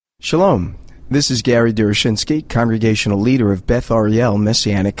Shalom. This is Gary Durashinsky, Congregational Leader of Beth Ariel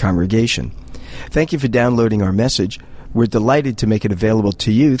Messianic Congregation. Thank you for downloading our message. We're delighted to make it available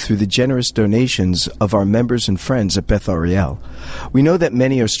to you through the generous donations of our members and friends at Beth Ariel. We know that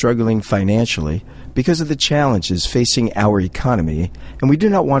many are struggling financially because of the challenges facing our economy, and we do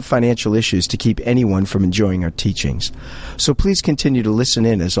not want financial issues to keep anyone from enjoying our teachings. So please continue to listen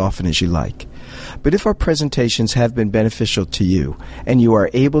in as often as you like. But if our presentations have been beneficial to you, and you are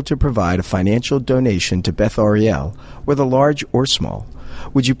able to provide a financial donation to Beth Ariel, whether large or small,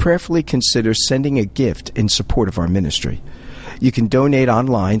 would you prayerfully consider sending a gift in support of our ministry? You can donate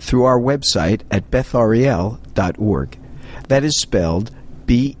online through our website at bethariel.org. That is spelled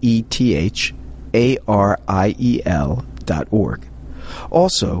BETHARIEL.org.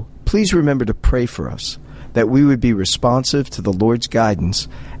 Also, please remember to pray for us, that we would be responsive to the Lord's guidance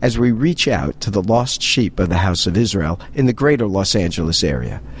as we reach out to the lost sheep of the house of Israel in the greater Los Angeles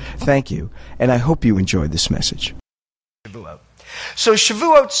area. Thank you, and I hope you enjoyed this message. So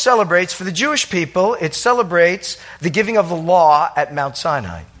Shavuot celebrates, for the Jewish people, it celebrates the giving of the law at Mount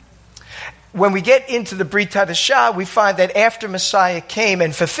Sinai. When we get into the Brit Hadashah, we find that after Messiah came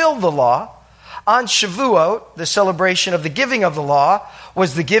and fulfilled the law, on Shavuot, the celebration of the giving of the law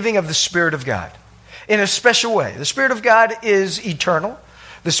was the giving of the Spirit of God in a special way. The Spirit of God is eternal.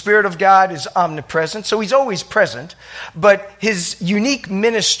 The Spirit of God is omnipresent, so He's always present. But His unique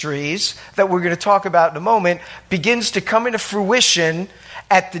ministries that we're going to talk about in a moment begins to come into fruition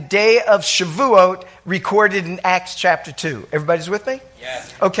at the day of Shavuot, recorded in Acts chapter 2. Everybody's with me?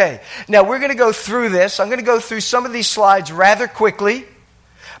 Yes. Okay. Now we're going to go through this. I'm going to go through some of these slides rather quickly.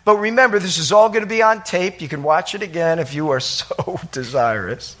 But remember, this is all going to be on tape. You can watch it again if you are so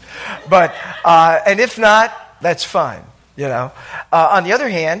desirous. But and if not, that's fine. You know. On the other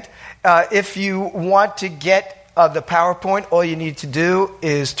hand, if you want to get the PowerPoint, all you need to do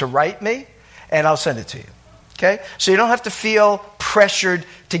is to write me, and I'll send it to you. Okay? So you don't have to feel pressured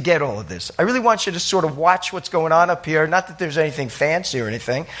to get all of this. I really want you to sort of watch what's going on up here. Not that there's anything fancy or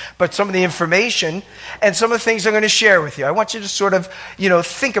anything, but some of the information and some of the things I'm going to share with you. I want you to sort of,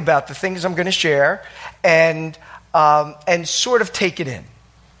 think about the things I'm going to share and sort of take it in.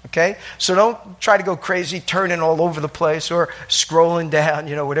 Okay? So don't try to go crazy, turning all over the place or scrolling down,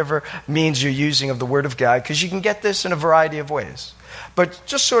 whatever means you're using of the Word of God, because you can get this in a variety of ways. But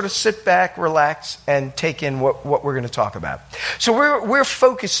just sort of sit back, relax, and take in what we're going to talk about. So we're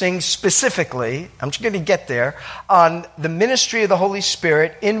focusing specifically, I'm just going to get there, on the ministry of the Holy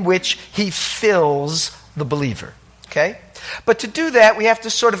Spirit in which He fills the believer. Okay? But to do that, we have to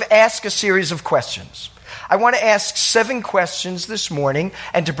sort of ask a series of questions. I want to ask 7 questions this morning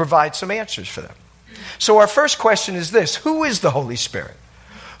and to provide some answers for them. So our first question is this: who is the Holy Spirit?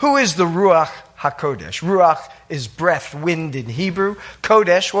 Who is the Ruach HaKodesh? Ruach is breath, wind in Hebrew.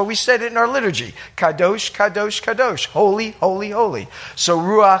 Kodesh, well, we said it in our liturgy. Kadosh, Kadosh, Kadosh. Holy, holy, holy. So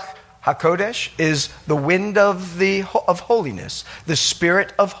Ruach HaKodesh is the wind of holiness, the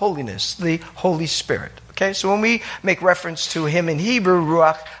spirit of holiness, the Holy Spirit. Okay, so when we make reference to Him in Hebrew,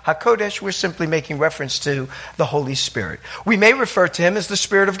 Ruach HaKodesh, we're simply making reference to the Holy Spirit. We may refer to Him as the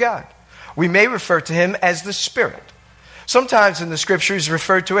Spirit of God. We may refer to Him as the Spirit. Sometimes in the Scripture He's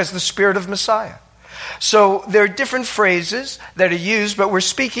referred to as the Spirit of Messiah. So there are different phrases that are used, but we're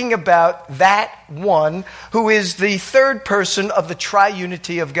speaking about that one who is the third person of the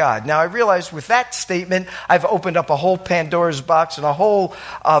triunity of God. Now I realize with that statement, I've opened up a whole Pandora's box, and a whole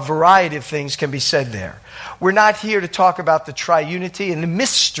variety of things can be said there. We're not here to talk about the triunity and the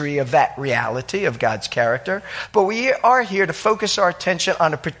mystery of that reality of God's character, but we are here to focus our attention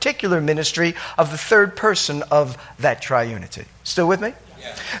on a particular ministry of the third person of that triunity. Still with me?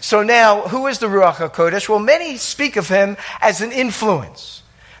 Yeah. So now, who is the Ruach HaKodesh? Well, many speak of Him as an influence.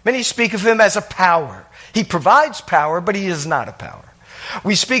 Many speak of Him as a power. He provides power, but He is not a power.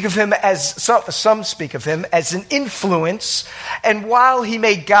 We speak of Him as, some speak of Him as an influence, and while He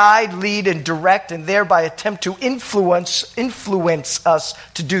may guide, lead, and direct, and thereby attempt to influence us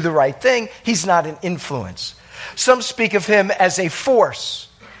to do the right thing, He's not an influence. Some speak of Him as a force,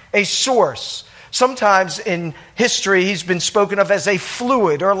 a source. Sometimes in history, He's been spoken of as a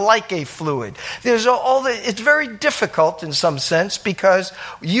fluid or like a fluid. It's very difficult in some sense because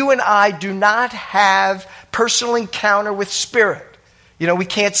you and I do not have personal encounter with spirit. We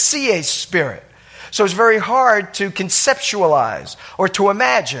can't see a spirit. So it's very hard to conceptualize or to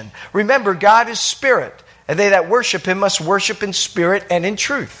imagine. Remember, God is spirit, and they that worship Him must worship in spirit and in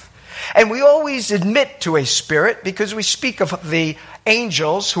truth. And we always admit to a spirit because we speak of the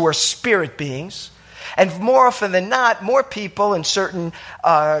angels who are spirit beings. And more often than not, more people in certain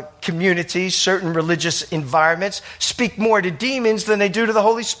communities, certain religious environments, speak more to demons than they do to the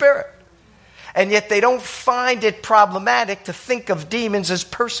Holy Spirit. And yet they don't find it problematic to think of demons as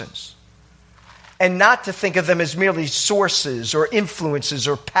persons, and not to think of them as merely sources or influences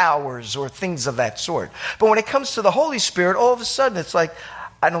or powers or things of that sort. But when it comes to the Holy Spirit, all of a sudden it's like,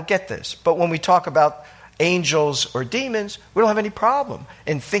 I don't get this. But when we talk about angels or demons, we don't have any problem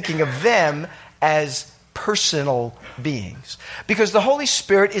in thinking of them as personal beings. Because the Holy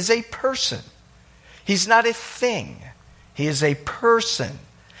Spirit is a person. He's not a thing. He is a person.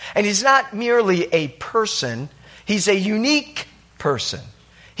 And he's not merely a person. He's a unique person.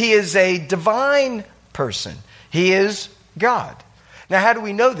 He is a divine person. He is God. Now, how do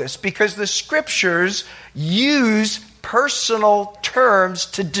we know this? Because the scriptures use personal terms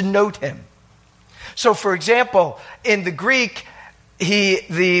to denote him. So, for example, in the Greek,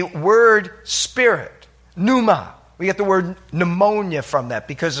 the word spirit, pneuma, we get the word pneumonia from that,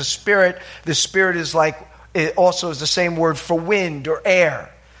 because the spirit is like, it also is the same word for wind or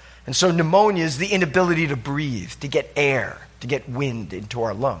air. And so pneumonia is the inability to breathe, to get air, to get wind into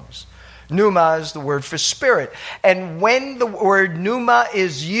our lungs. Pneuma is the word for spirit. And when the word pneuma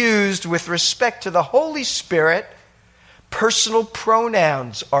is used with respect to the Holy Spirit, personal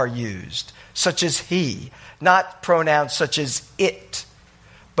pronouns are used, such as he, not pronouns such as it,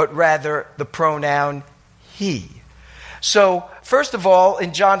 but rather the pronoun he. So, first of all,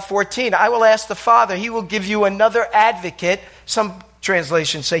 in John 14, I will ask the Father, he will give you another advocate. Some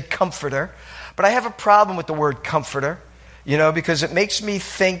translations say comforter, but I have a problem with the word comforter, because it makes me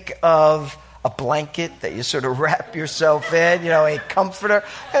think of a blanket that you sort of wrap yourself in, a comforter.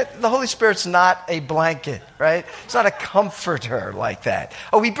 The Holy Spirit's not a blanket, right? It's not a comforter like that.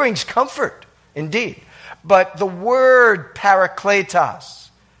 Oh, he brings comfort, indeed. But the word parakletos,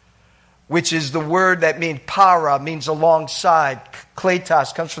 which is the word that means para, means alongside.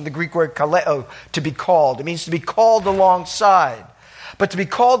 Kletos comes from the Greek word kaleo, to be called. It means to be called alongside. But to be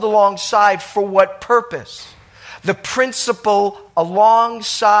called alongside for what purpose? The principal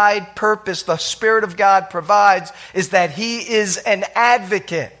alongside purpose the Spirit of God provides is that he is an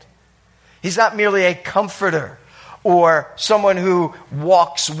advocate. He's not merely a comforter or someone who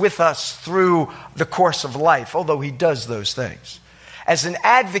walks with us through the course of life, although he does those things. As an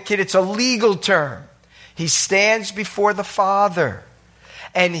advocate, it's a legal term. He stands before the Father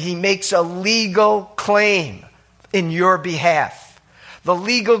and he makes a legal claim in your behalf. The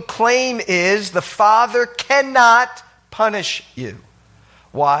legal claim is the Father cannot punish you.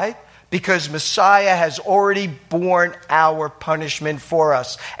 Why? Because Messiah has already borne our punishment for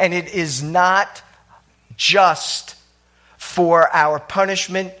us. And it is not just for our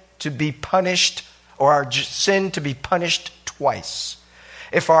punishment to be punished, or our sin to be punished twice.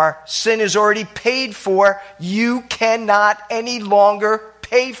 If our sin is already paid for, you cannot any longer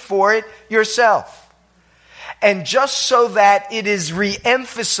pay for it yourself. And just so that it is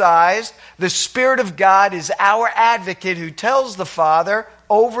re-emphasized, the Spirit of God is our advocate who tells the Father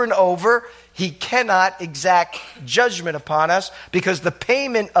over and over, he cannot exact judgment upon us because the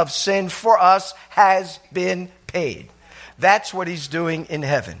payment of sin for us has been paid. That's what he's doing in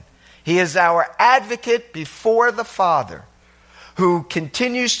heaven. He is our advocate before the Father who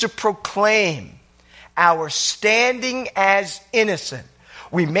continues to proclaim our standing as innocent.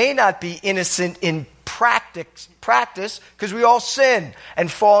 We may not be innocent in practice, because we all sin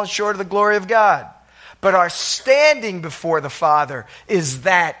and fall short of the glory of God. But our standing before the Father is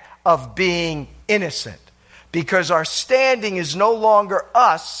that of being innocent, because our standing is no longer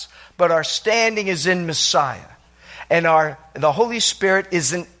us, but our standing is in Messiah. And the Holy Spirit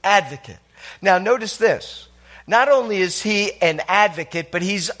is an advocate. Now notice this. Not only is he an advocate, but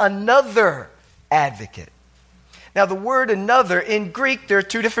he's another advocate. Now the word another, in Greek, there are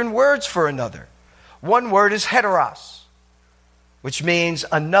two different words for another. One word is heteros, which means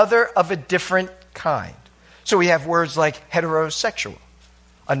another of a different kind. So we have words like heterosexual,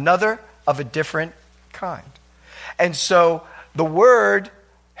 another of a different kind. And so the word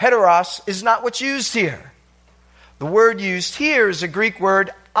heteros is not what's used here. The word used here is a Greek word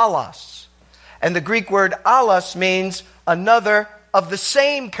allos. And the Greek word allos means another of the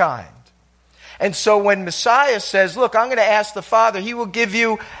same kind. And so when Messiah says, look, I'm going to ask the Father, he will give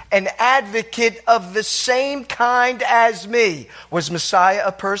you an advocate of the same kind as me. Was Messiah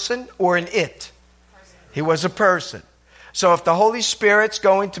a person or an it? He was a person. So if the Holy Spirit's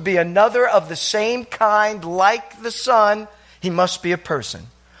going to be another of the same kind like the Son, he must be a person.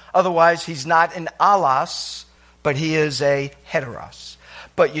 Otherwise, he's not an allos, but he is a heteros.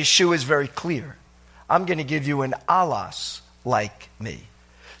 But Yeshua is very clear. I'm going to give you an allos like me.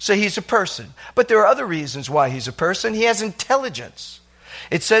 So he's a person. But there are other reasons why he's a person. He has intelligence.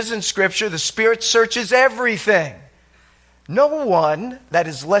 It says in Scripture, the Spirit searches everything. No one that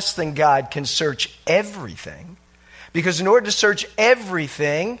is less than God can search everything. Because in order to search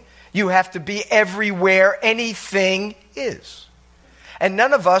everything, you have to be everywhere anything is. And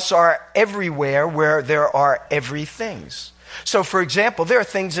none of us are everywhere where there are everythings. So, for example, there are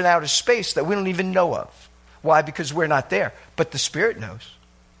things in outer space that we don't even know of. Why? Because we're not there. But the Spirit knows.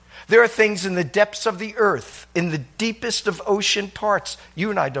 There are things in the depths of the earth, in the deepest of ocean parts, you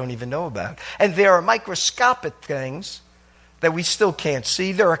and I don't even know about. And there are microscopic things that we still can't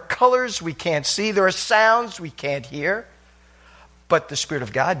see. There are colors we can't see. There are sounds we can't hear. But the Spirit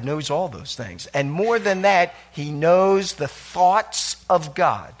of God knows all those things. And more than that, He knows the thoughts of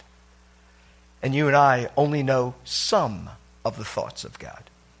God. And you and I only know some of the thoughts of God.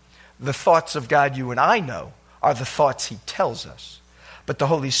 The thoughts of God you and I know are the thoughts He tells us. But the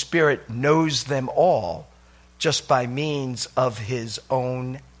Holy Spirit knows them all just by means of His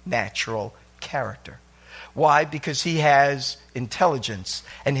own natural character. Why? Because He has intelligence,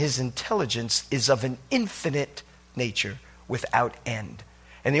 and His intelligence is of an infinite nature without end.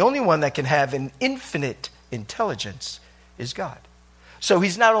 And the only one that can have an infinite intelligence is God. So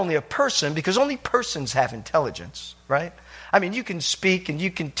He's not only a person, because only persons have intelligence, right? I mean, you can speak and you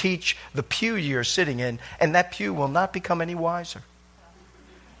can teach the pew you're sitting in, and that pew will not become any wiser.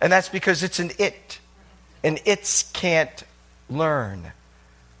 And that's because it's an it. And its can't learn.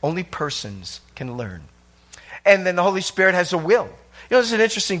 Only persons can learn. And then the Holy Spirit has a will. You know, this is an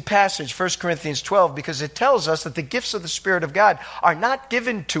interesting passage, 1 Corinthians 12, because it tells us that the gifts of the Spirit of God are not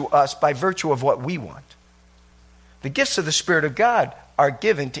given to us by virtue of what we want. The gifts of the Spirit of God are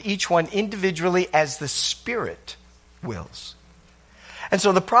given to each one individually as the Spirit wills. And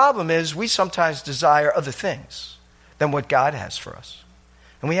so the problem is we sometimes desire other things than what God has for us.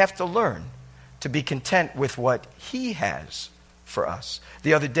 And we have to learn to be content with what He has for us.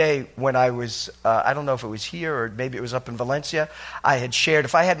 The other day when I was, I don't know if it was here or maybe it was up in Valencia, I had shared,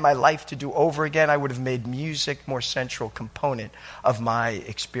 if I had my life to do over again, I would have made music more central component of my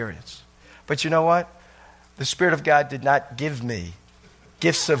experience. But you know what? The Spirit of God did not give me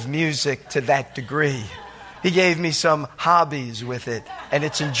gifts of music to that degree. He gave me some hobbies with it, and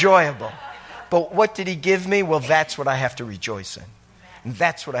it's enjoyable. But what did He give me? Well, that's what I have to rejoice in. And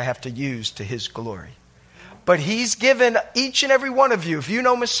that's what I have to use to His glory. But He's given each and every one of you, if you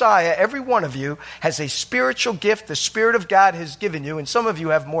know Messiah, every one of you has a spiritual gift the Spirit of God has given you, and some of you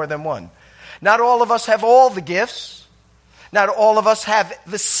have more than one. Not all of us have all the gifts. Not all of us have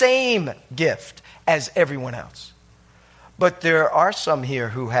the same gift as everyone else. But there are some here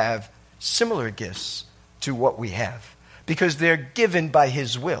who have similar gifts to what we have, because they're given by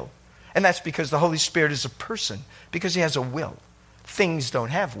His will. And that's because the Holy Spirit is a person, because He has a will. Things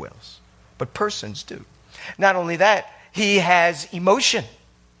don't have wills, but persons do. Not only that, He has emotion.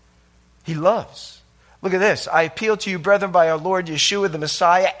 He loves. Look at this. I appeal to you, brethren, by our Lord Yeshua the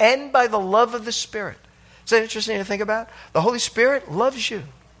Messiah, and by the love of the Spirit. Is that interesting to think about? The Holy Spirit loves you.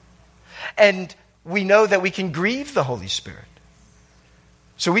 And we know that we can grieve the Holy Spirit.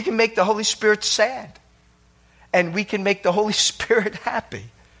 So we can make the Holy Spirit sad. And we can make the Holy Spirit happy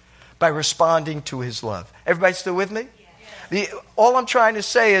by responding to His love. Everybody still with me? All I'm trying to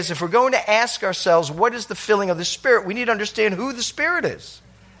say is if we're going to ask ourselves what is the filling of the Spirit, we need to understand who the Spirit is.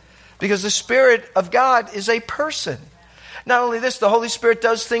 Because the Spirit of God is a person. Not only this, the Holy Spirit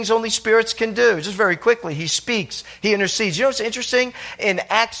does things only spirits can do. Just very quickly, He speaks, He intercedes. You know what's interesting? In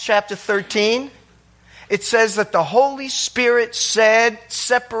Acts chapter 13, it says that the Holy Spirit said,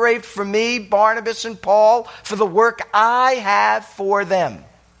 "Separate from me Barnabas and Paul for the work I have for them."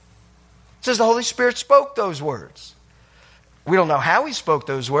 It says the Holy Spirit spoke those words. We don't know how He spoke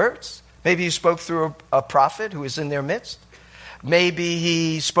those words. Maybe He spoke through a prophet who is in their midst. Maybe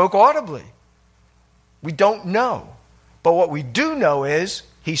He spoke audibly. We don't know. But what we do know is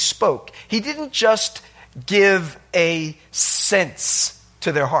He spoke. He didn't just give a sense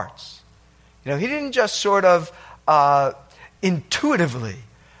to their hearts. You know, He didn't just sort of intuitively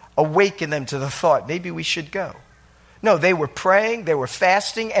awaken them to the thought, maybe we should go. No, they were praying, they were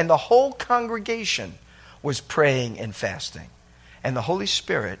fasting, and the whole congregation was praying and fasting. And the Holy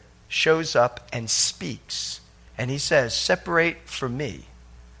Spirit shows up and speaks. And He says, "Separate from me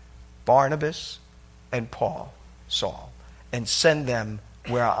Barnabas and Paul, Saul, and send them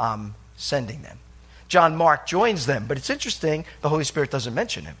where I'm sending them." John Mark joins them, but it's interesting, the Holy Spirit doesn't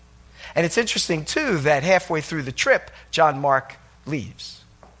mention him. And it's interesting, too, that halfway through the trip, John Mark leaves.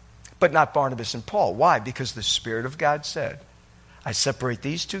 But not Barnabas and Paul. Why? Because the Spirit of God said, I separate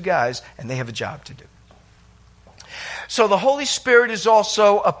these two guys, and they have a job to do. So the Holy Spirit is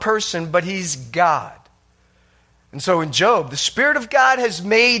also a person, but he's God. And so in Job, the Spirit of God has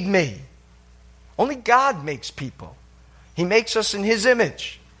made me. Only God makes people. He makes us in his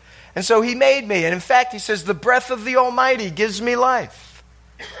image. And so he made me. And in fact, he says, the breath of the Almighty gives me life.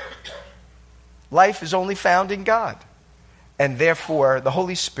 Life is only found in God. And therefore, the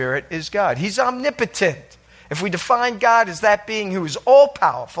Holy Spirit is God. He's omnipotent. If we define God as that being who is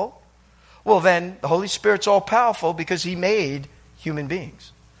all-powerful, well then, the Holy Spirit's all-powerful because he made human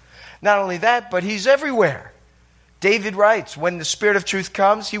beings. Not only that, but he's everywhere. David writes, when the Spirit of truth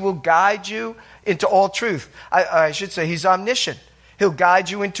comes, he will guide you into all truth. I should say he's omniscient. He'll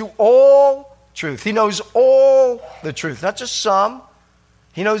guide you into all truth. He knows all the truth, not just some.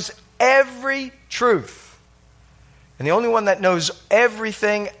 He knows every truth. And the only one that knows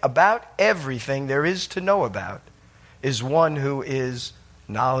everything about everything there is to know about is one who is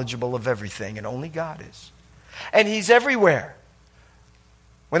knowledgeable of everything, and only God is. And he's everywhere.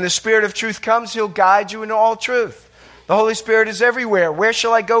 When the Spirit of truth comes, he'll guide you into all truth. The Holy Spirit is everywhere. Where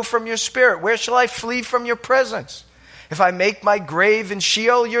shall I go from your Spirit? Where shall I flee from your presence? If I make my grave in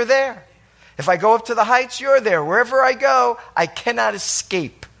Sheol, you're there. If I go up to the heights, you're there. Wherever I go, I cannot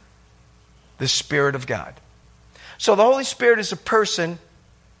escape the Spirit of God. So the Holy Spirit is a person,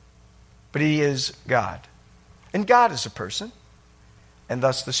 but he is God. And God is a person, and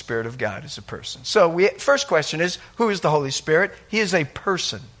thus the Spirit of God is a person. So first question is, who is the Holy Spirit? He is a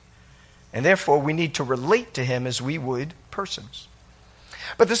person. And therefore, we need to relate to him as we would persons.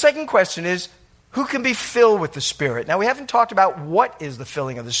 But the second question is, who can be filled with the Spirit? Now, we haven't talked about what is the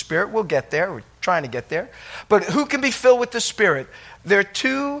filling of the Spirit. We'll get there. We're trying to get there. But who can be filled with the Spirit? There are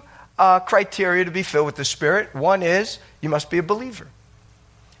two criteria to be filled with the Spirit. One is, you must be a believer.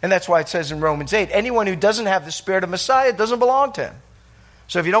 And that's why it says in Romans 8, anyone who doesn't have the Spirit of Messiah doesn't belong to him.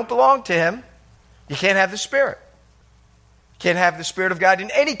 So if you don't belong to him, you can't have the Spirit. You can't have the Spirit of God in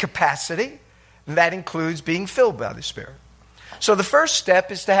any capacity. And that includes being filled by the Spirit. So the first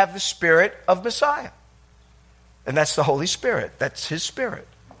step is to have the Spirit of Messiah. And that's the Holy Spirit. That's his Spirit.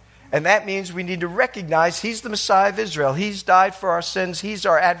 And that means we need to recognize he's the Messiah of Israel. He's died for our sins. He's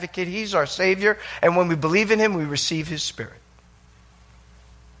our advocate. He's our Savior. And when we believe in him, we receive his Spirit.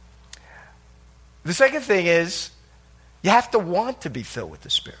 The second thing is, you have to want to be filled with the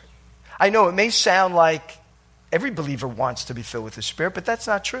Spirit. I know it may sound like every believer wants to be filled with the Spirit, but that's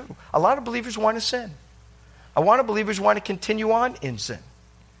not true. A lot of believers want to sin. A lot of believers want to continue on in sin.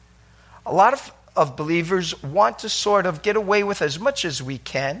 A lot of believers want to sort of get away with as much as we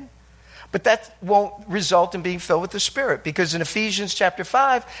can, but that won't result in being filled with the Spirit. Because in Ephesians chapter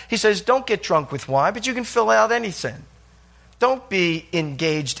 5, he says, don't get drunk with wine, but you can fill out any sin. Don't be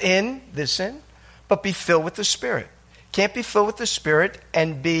engaged in this sin, but be filled with the Spirit. Can't be filled with the Spirit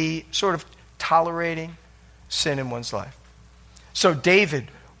and be sort of tolerating sin in one's life. So David,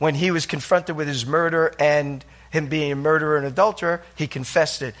 when he was confronted with his murder and him being a murderer and adulterer, he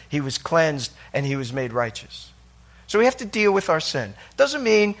confessed it. He was cleansed and he was made righteous. So we have to deal with our sin. Doesn't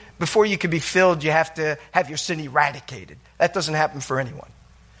mean before you can be filled, you have to have your sin eradicated. That doesn't happen for anyone.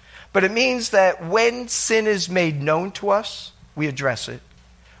 But it means that when sin is made known to us, we address it.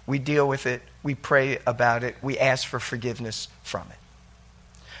 We deal with it. We pray about it. We ask for forgiveness from it.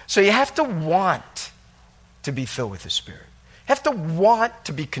 So you have to want to be filled with the Spirit. You have to want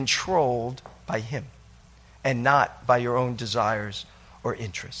to be controlled by him and not by your own desires or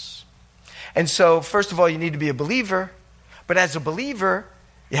interests. And so, first of all, you need to be a believer. But as a believer,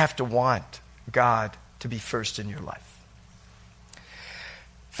 you have to want God to be first in your life.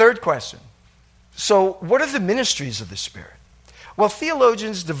 Third question. So, what are the ministries of the Spirit? Well,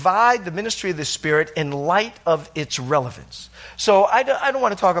 theologians divide the ministry of the Spirit in light of its relevance. So I don't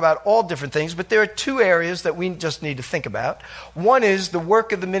want to talk about all different things, but there are two areas that we just need to think about. One is the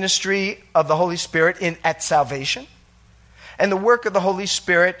work of the ministry of the Holy Spirit at salvation, and the work of the Holy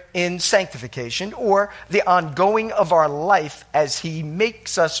Spirit in sanctification, or the ongoing of our life as he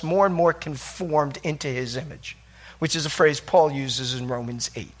makes us more and more conformed into his image, which is a phrase Paul uses in Romans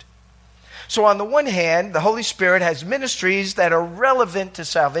 8. So on the one hand, the Holy Spirit has ministries that are relevant to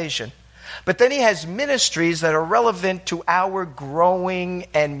salvation, but then he has ministries that are relevant to our growing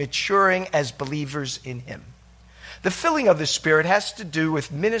and maturing as believers in him. The filling of the Spirit has to do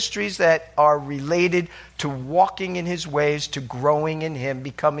with ministries that are related to walking in his ways, to growing in him,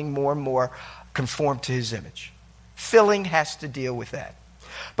 becoming more and more conformed to his image. Filling has to deal with that.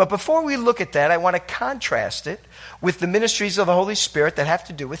 But before we look at that, I want to contrast it with the ministries of the Holy Spirit that have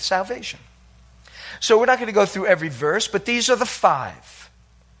to do with salvation. So we're not going to go through every verse, but these are the 5.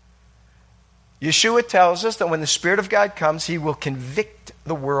 Yeshua tells us that when the Spirit of God comes, he will convict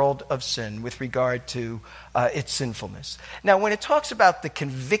the world of sin with regard to its sinfulness. Now, when it talks about the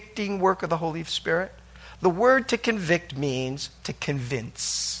convicting work of the Holy Spirit, the word to convict means to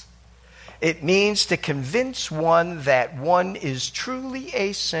convince. It means to convince one that one is truly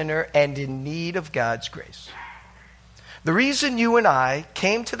a sinner and in need of God's grace. The reason you and I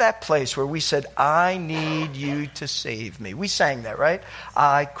came to that place where we said, I need you to save me. We sang that, right?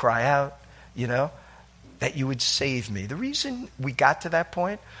 I cry out, that you would save me. The reason we got to that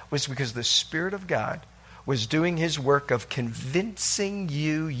point was because the Spirit of God was doing his work of convincing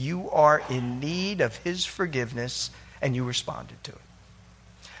you are in need of his forgiveness, and you responded to it.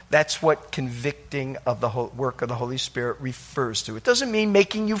 That's what convicting of the work of the Holy Spirit refers to. It doesn't mean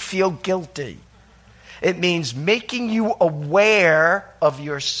making you feel guilty. It means making you aware of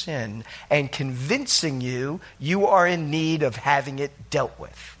your sin and convincing you are in need of having it dealt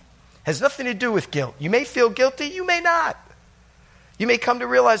with. It has nothing to do with guilt. You may feel guilty, you may not. You may come to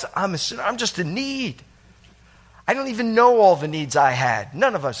realize, I'm a sinner, I'm just in need. I don't even know all the needs I had.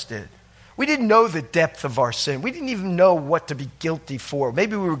 None of us did. We didn't know the depth of our sin. We didn't even know what to be guilty for.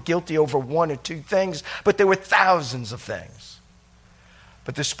 Maybe we were guilty over one or two things, but there were thousands of things.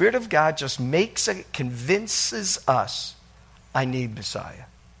 But the Spirit of God just convinces us, I need Messiah.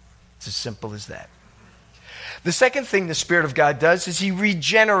 It's as simple as that. The second thing the Spirit of God does is he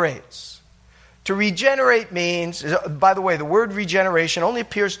regenerates. To regenerate means, by the way, the word regeneration only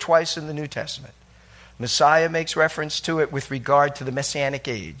appears twice in the New Testament. Messiah makes reference to it with regard to the Messianic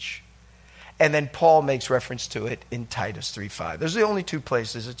age. And then Paul makes reference to it in Titus 3:5. Those are the only two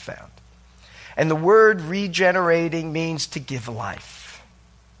places it's found. And the word regenerating means to give life.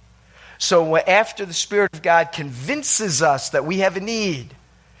 So after the Spirit of God convinces us that we have a need,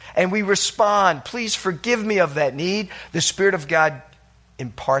 and we respond, please forgive me of that need, the Spirit of God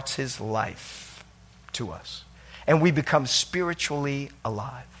imparts his life to us. And we become spiritually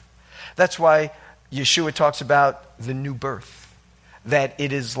alive. That's why Yeshua talks about the new birth. That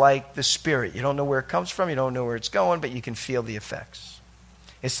it is like the Spirit. You don't know where it comes from, you don't know where it's going, but you can feel the effects.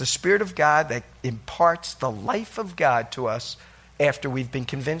 It's the Spirit of God that imparts the life of God to us after we've been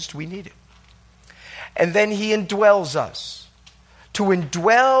convinced we need it. And then he indwells us. To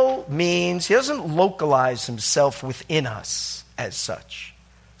indwell means he doesn't localize himself within us as such.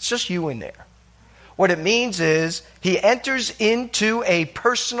 It's just you in there. What it means is he enters into a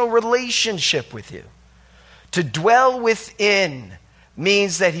personal relationship with you. To dwell within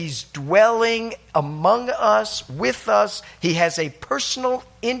means that he's dwelling among us, with us. He has a personal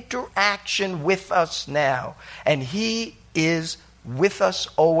interaction with us now. And he is with us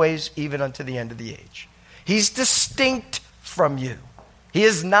always, even unto the end of the age. He's distinct from you. He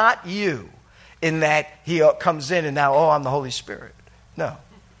is not you in that he comes in and now, I'm the Holy Spirit. No.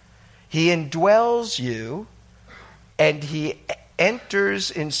 He indwells you and he enters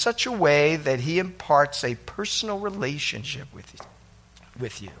in such a way that he imparts a personal relationship with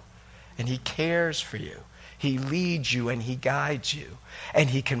you. And he cares for you. He leads you and he guides you. And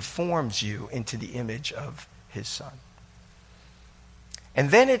he conforms you into the image of his Son. And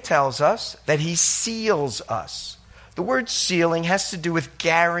then it tells us that he seals us. The word sealing has to do with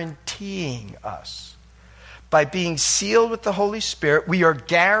guaranteeing us. By being sealed with the Holy Spirit, we are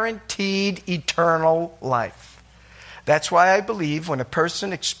guaranteed eternal life. That's why I believe when a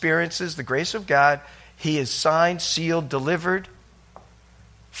person experiences the grace of God, he is signed, sealed, delivered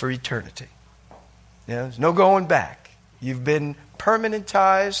for eternity. There's no going back. You've been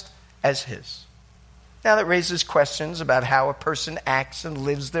permanentized as his. Now that raises questions about how a person acts and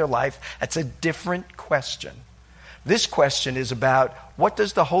lives their life. That's a different question. This question is about what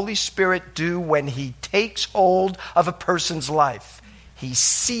does the Holy Spirit do when he takes hold of a person's life? He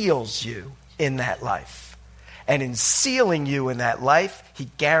seals you in that life. And in sealing you in that life,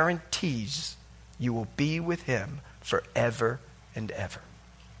 he guarantees you will be with him forever and ever.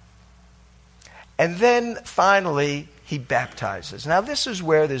 And then finally, he baptizes. Now this is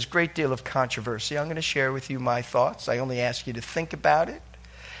where there's a great deal of controversy. I'm going to share with you my thoughts. I only ask you to think about it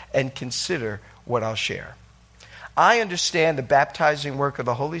and consider what I'll share. I understand the baptizing work of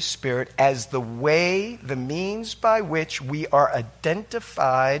the Holy Spirit as the way, the means by which we are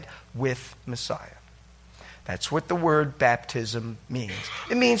identified with Messiah. That's what the word baptism means.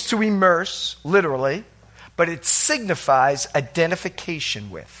 It means to immerse, literally, but it signifies identification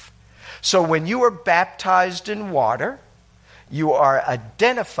with. So when you are baptized in water, you are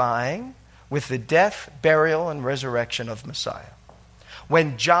identifying with the death, burial, and resurrection of Messiah.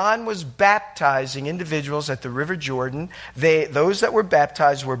 When John was baptizing individuals at the River Jordan, those that were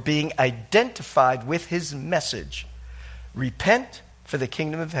baptized were being identified with his message. Repent, for the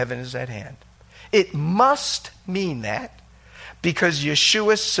kingdom of heaven is at hand. It must mean that, because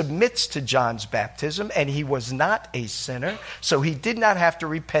Yeshua submits to John's baptism, and he was not a sinner, so he did not have to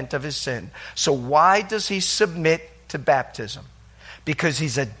repent of his sin. So why does he submit to baptism? Because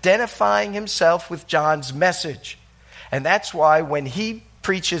he's identifying himself with John's message. And that's why when he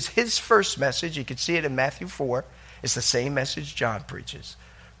preaches his first message, you can see it in Matthew 4, it's the same message John preaches.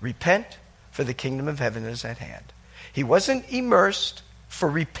 Repent, for the kingdom of heaven is at hand. He wasn't immersed for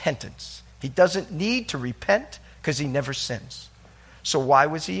repentance. He doesn't need to repent because he never sins. So why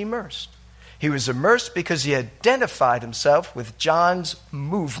was he immersed? He was immersed because he identified himself with John's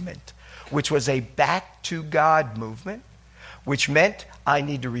movement, which was a back to God movement, which meant I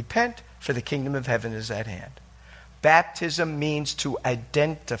need to repent, for the kingdom of heaven is at hand. Baptism means to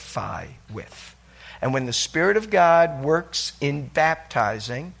identify with. And when the Spirit of God works in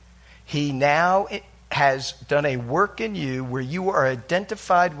baptizing, he now has done a work in you where you are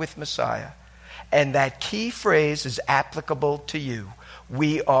identified with Messiah. And that key phrase is applicable to you.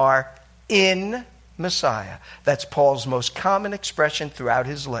 We are in Messiah. That's Paul's most common expression throughout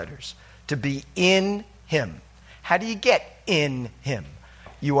his letters. To be in him. How do you get in him?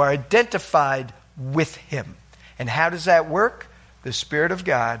 You are identified with him. And how does that work? The Spirit of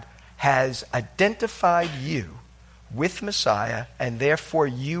God has identified you with Messiah, and therefore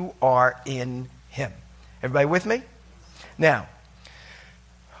you are in him. Everybody with me? Now,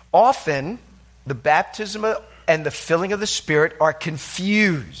 often the baptism and the filling of the Spirit are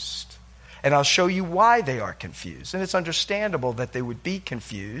confused. And I'll show you why they are confused. And it's understandable that they would be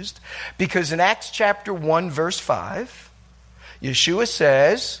confused, because in Acts chapter 1, verse 5, Yeshua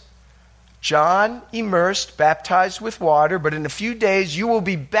says, John immersed, baptized with water, but in a few days you will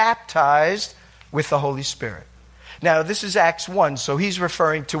be baptized with the Holy Spirit. Now, this is Acts 1, so he's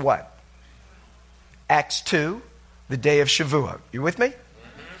referring to what? Acts 2, the day of Shavuot. You with me?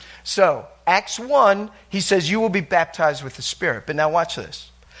 Mm-hmm. So, Acts 1, he says you will be baptized with the Spirit. But now watch this.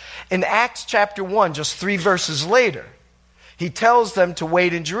 In Acts chapter 1, just 3 verses later, he tells them to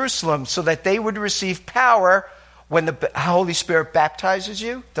wait in Jerusalem so that they would receive power when the Holy Spirit baptizes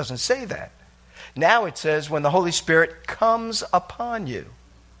you. It doesn't say that. Now it says when the Holy Spirit comes upon you.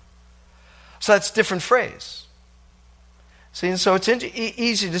 So that's a different phrase. See, and so it's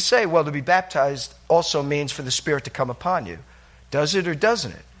easy to say, well, to be baptized also means for the Spirit to come upon you. Does it or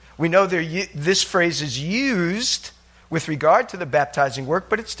doesn't it? We know this phrase is used with regard to the baptizing work,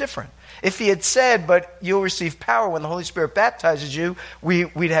 but it's different. If he had said, but you'll receive power when the Holy Spirit baptizes you,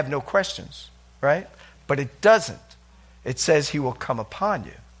 we'd have no questions, right? But it doesn't. It says he will come upon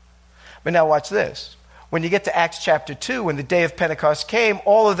you. But now watch this. When you get to Acts chapter 2, when the day of Pentecost came,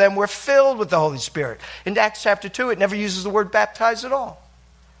 all of them were filled with the Holy Spirit. In Acts chapter 2, it never uses the word baptized at all.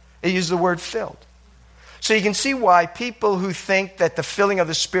 It uses the word filled. So you can see why people who think that the filling of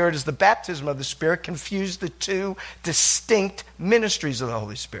the Spirit is the baptism of the Spirit confuse the two distinct ministries of the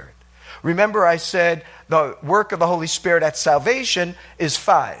Holy Spirit. Remember I said the work of the Holy Spirit at salvation is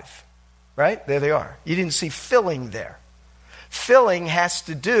 5. Right? There they are. You didn't see filling there. Filling has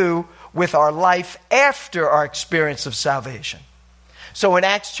to do with our life after our experience of salvation. So in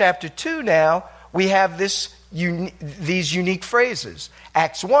Acts chapter 2 now, we have these unique phrases.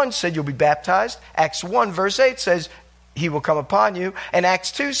 Acts 1 said you'll be baptized. Acts 1 verse 8 says he will come upon you. And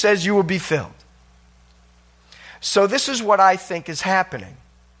Acts 2 says you will be filled. So this is what I think is happening.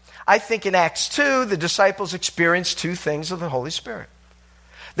 I think in Acts 2, the disciples experienced 2 things of the Holy Spirit.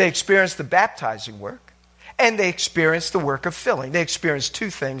 They experienced the baptizing work, and they experienced the work of filling. They experienced 2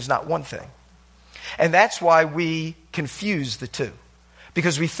 things, not 1 thing. And that's why we confuse the 2,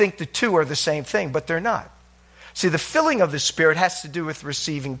 because we think the 2 are the same thing, but they're not. See, the filling of the Spirit has to do with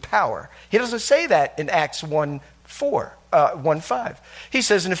receiving power. He doesn't say that in Acts 1:5. He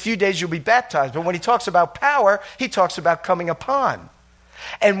says in a few days you'll be baptized, but when he talks about power, he talks about coming upon.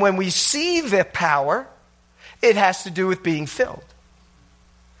 And when we see the power, it has to do with being filled.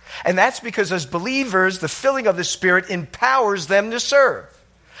 And that's because as believers, the filling of the Spirit empowers them to serve.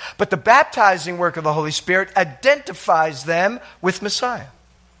 But the baptizing work of the Holy Spirit identifies them with Messiah.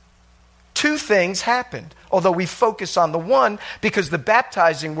 2 things happened, although we focus on the 1 because the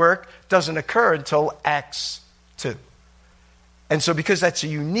baptizing work doesn't occur until Acts 2. And so because that's a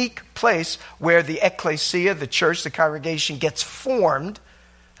unique place where the ecclesia, the church, the congregation gets formed,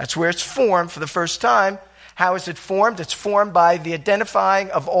 that's where it's formed for the first time. How is it formed? It's formed by the identifying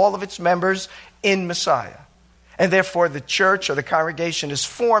of all of its members in Messiah. And therefore the church or the congregation is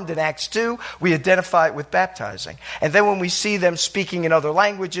formed in Acts 2. We identify it with baptizing. And then when we see them speaking in other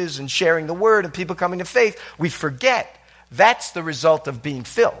languages and sharing the word and people coming to faith, we forget that's the result of being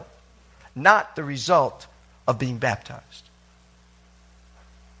filled, not the result of being baptized.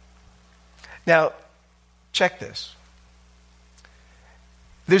 Now, check this.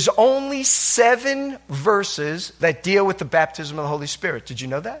 There's only 7 verses that deal with the baptism of the Holy Spirit. Did you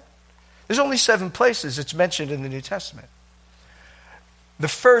know that? There's only 7 places it's mentioned in the New Testament. The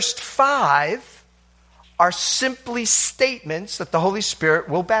first 5 are simply statements that the Holy Spirit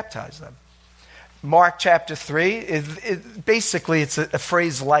will baptize them. Mark chapter 3, basically it's a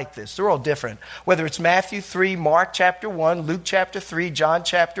phrase like this. They're all different. Whether it's Matthew 3, Mark chapter 1, Luke chapter 3, John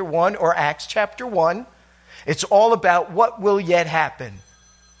chapter 1, or Acts chapter 1, it's all about what will yet happen.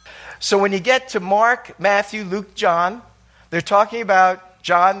 So when you get to Mark, Matthew, Luke, John, they're talking about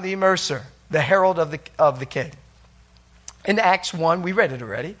John the Immerser, the herald of the king. In Acts 1, we read it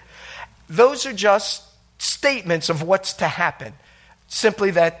already. Those are just statements of what's to happen.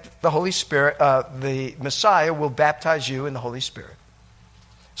 Simply that the Holy Spirit, the Messiah will baptize you in the Holy Spirit.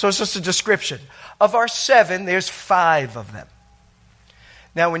 So it's just a description. Of our 7, there's 5 of them.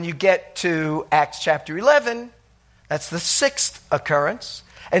 Now when you get to Acts chapter 11, that's the 6th occurrence.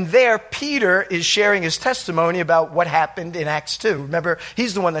 And there, Peter is sharing his testimony about what happened in Acts 2. Remember,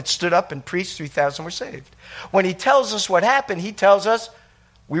 he's the one that stood up and preached, 3,000 were saved. When he tells us what happened, he tells us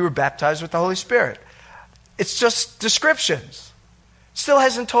we were baptized with the Holy Spirit. It's just descriptions. Still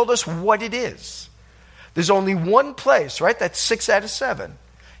hasn't told us what it is. There's only one place, right? That's 6 out of 7.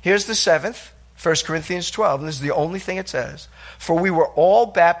 Here's the 7th, 1 Corinthians 12, and this is the only thing it says. For we were all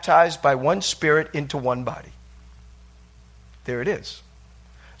baptized by one Spirit into one body. There it is.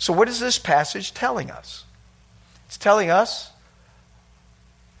 So what is this passage telling us? It's telling us,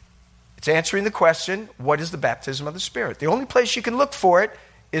 it's answering the question, what is the baptism of the Spirit? The only place you can look for it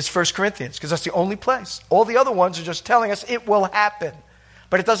is 1 Corinthians, because that's the only place. All the other ones are just telling us it will happen.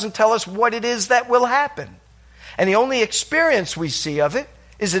 But it doesn't tell us what it is that will happen. And the only experience we see of it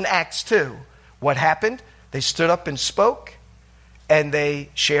is in Acts 2. What happened? They stood up and spoke, and they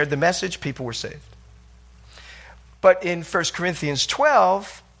shared the message. People were saved. But in 1 Corinthians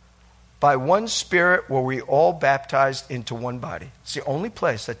 12, by one Spirit were we all baptized into one body. It's the only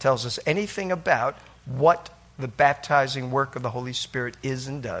place that tells us anything about what the baptizing work of the Holy Spirit is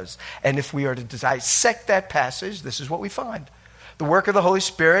and does. And if we are to dissect that passage, this is what we find. The work of the Holy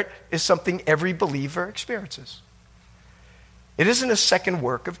Spirit is something every believer experiences. It isn't a second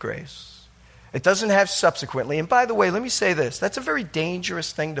work of grace. It doesn't have subsequently. And by the way, let me say this. That's a very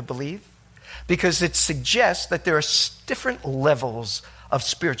dangerous thing to believe, because it suggests that there are different levels of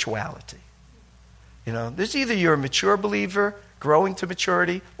spirituality. You know, there's either you're a mature believer, growing to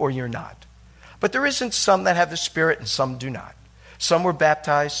maturity, or you're not. But there isn't some that have the Spirit and some do not. Some were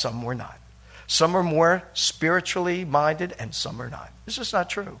baptized, some were not. Some are more spiritually minded and some are not. It's just not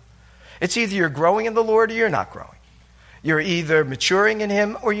true. It's either you're growing in the Lord or you're not growing. You're either maturing in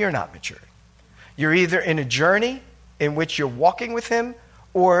Him or you're not maturing. You're either in a journey in which you're walking with Him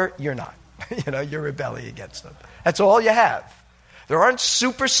or you're not. You know, you're rebelling against Him. That's all you have. There aren't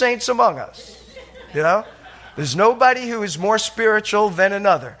super saints among us. You know? There's nobody who is more spiritual than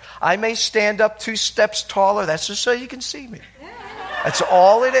another. I may stand up 2 steps taller. That's just so you can see me. That's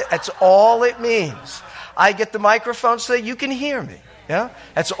all it is. That's all it means. I get the microphone so that you can hear me. Yeah?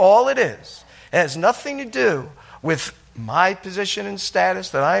 That's all it is. It has nothing to do with my position and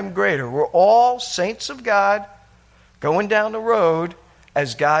status, that I'm greater. We're all saints of God going down the road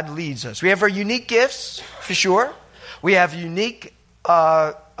as God leads us. We have our unique gifts, for sure. We have unique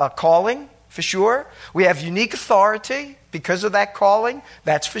calling, for sure. We have unique authority because of that calling.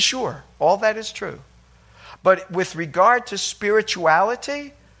 That's for sure. All that is true. But with regard to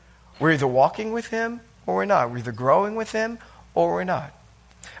spirituality, we're either walking with Him or we're not. We're either growing with Him or we're not.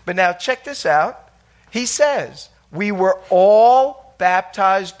 But now check this out. He says, we were all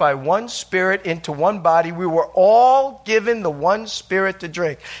baptized by one Spirit into one body. We were all given the one Spirit to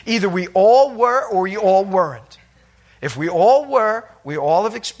drink. Either we all were or we all weren't. If we all were, we all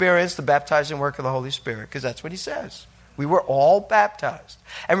have experienced the baptizing work of the Holy Spirit, because that's what he says. We were all baptized.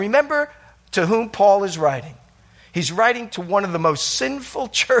 And remember to whom Paul is writing. He's writing to one of the most sinful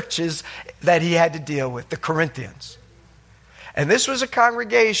churches that he had to deal with, the Corinthians. And this was a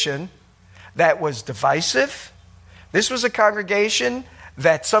congregation that was divisive. This was a congregation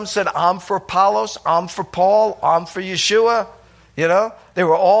that some said, I'm for Apollos, I'm for Paul, I'm for Yeshua. You know, they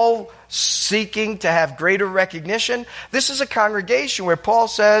were all seeking to have greater recognition. This is a congregation where Paul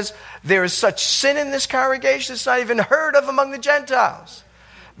says there is such sin in this congregation it's not even heard of among the Gentiles.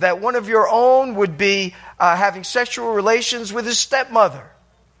 That one of your own would be having sexual relations with his stepmother.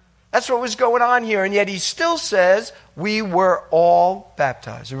 That's what was going on here. And yet he still says we were all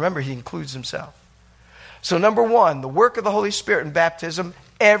baptized. Remember, he includes himself. So number one, the work of the Holy Spirit in baptism,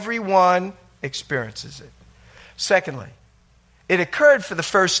 everyone experiences it. Secondly, it occurred for the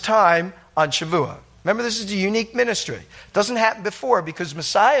first time on Shavuot. Remember, this is a unique ministry. It doesn't happen before because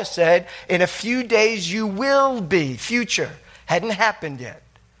Messiah said, in a few days you will be. Future. Hadn't happened yet.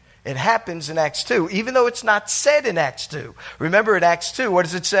 It happens in Acts 2, even though it's not said in Acts 2. Remember in Acts 2, what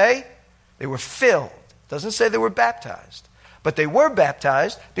does it say? They were filled. It doesn't say they were baptized. But they were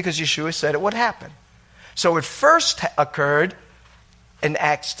baptized because Yeshua said it would happen. So it first occurred in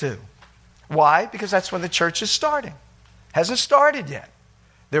Acts 2. Why? Because that's when the church is starting. Hasn't started yet.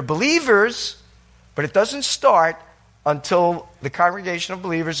 They're believers, but it doesn't start until the congregation of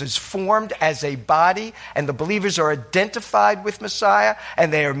believers is formed as a body and the believers are identified with Messiah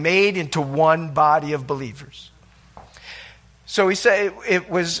and they are made into one body of believers. So he said it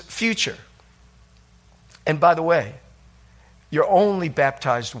was future. And by the way, you're only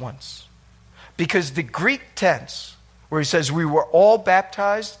baptized once. Because the Greek tense, where he says we were all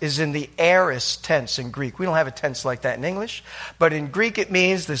baptized, is in the aorist tense in Greek. We don't have a tense like that in English. But in Greek it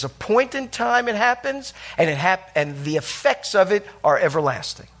means there's a point in time it happens, and and the effects of it are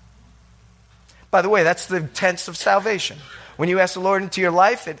everlasting. By the way, that's the tense of salvation. When you ask the Lord into your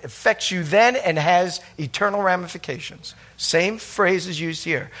life, it affects you then and has eternal ramifications. Same phrase is used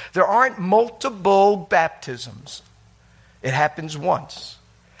here. There aren't multiple baptisms. It happens once.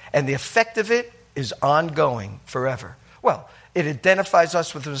 And the effect of it is ongoing forever. Well, it identifies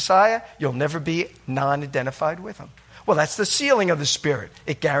us with the Messiah. You'll never be non-identified with him. Well, that's the sealing of the Spirit.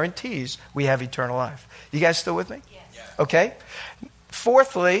 It guarantees we have eternal life. You guys still with me? Yes. Okay.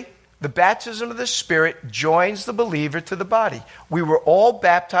 Fourthly, the baptism of the Spirit joins the believer to the body. We were all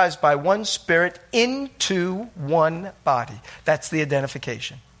baptized by one Spirit into one body. That's the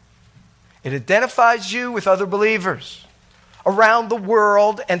identification. It identifies you with other believers around the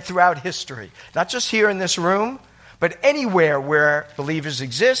world and throughout history. Not just here in this room, but anywhere where believers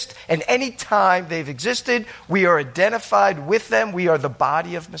exist, and any time they've existed, we are identified with them. We are the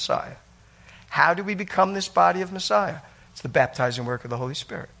body of Messiah. How do we become this body of Messiah? It's the baptizing work of the Holy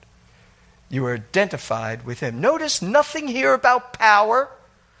Spirit. You are identified with him. Notice nothing here about power,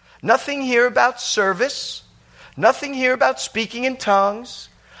 nothing here about service, nothing here about speaking in tongues,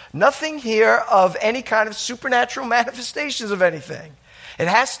 nothing here of any kind of supernatural manifestations of anything. It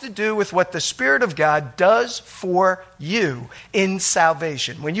has to do with what the Spirit of God does for you in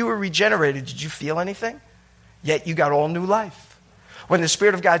salvation. When you were regenerated, did you feel anything? Yet you got all new life. When the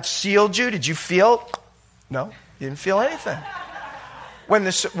Spirit of God sealed you, did you feel? No, you didn't feel anything. When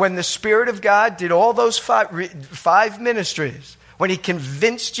the Spirit of God did all those five ministries, when he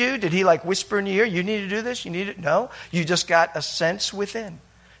convinced you, did he like whisper in your ear, you need to do this, you need it? No, you just got a sense within.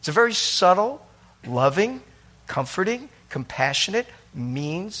 It's a very subtle, loving, comforting, compassionate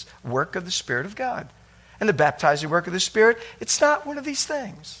means work of the Spirit of God. And the baptizing work of the Spirit, it's not one of these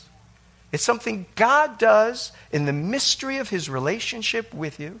things. It's something God does in the mystery of his relationship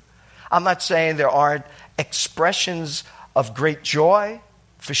with you. I'm not saying there aren't expressions of great joy,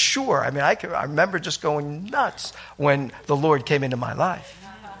 for sure. I mean, I remember just going nuts when the Lord came into my life.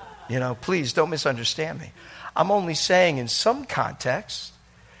 Please don't misunderstand me. I'm only saying in some contexts,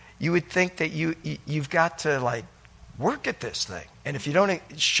 you would think that you've got to work at this thing. And if you don't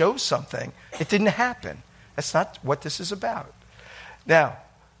show something, it didn't happen. That's not what this is about. Now,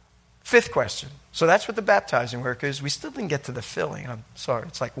 fifth question. So that's what the baptizing work is. We still didn't get to the filling. I'm sorry,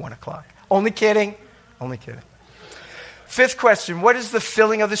 it's like 1 o'clock. Only kidding. Only kidding. Fifth question, what is the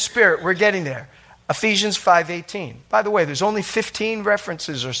filling of the Spirit? We're getting there. Ephesians 5:18. By the way, there's only 15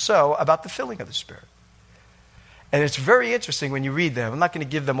 references or so about the filling of the Spirit. And it's very interesting when you read them. I'm not going to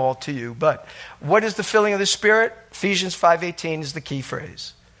give them all to you, but what is the filling of the Spirit? Ephesians 5:18 is the key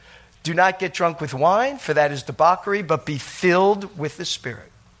phrase. Do not get drunk with wine, for that is debauchery, but be filled with the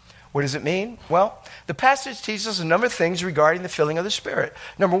Spirit. What does it mean? Well, the passage teaches us a number of things regarding the filling of the Spirit.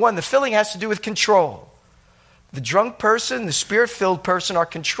 Number one, the filling has to do with control. The drunk person, the Spirit-filled person are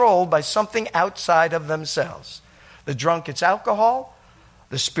controlled by something outside of themselves. The drunk, it's alcohol.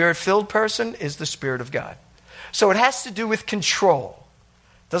 The Spirit-filled person is the Spirit of God. So it has to do with control.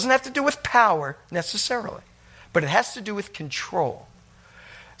 It doesn't have to do with power necessarily, but it has to do with control.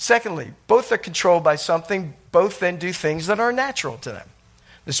 Secondly, both are controlled by something. Both then do things that are natural to them.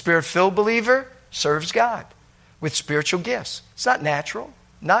 The Spirit-filled believer serves God with spiritual gifts. It's not natural,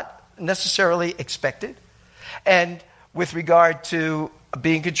 not necessarily expected. And with regard to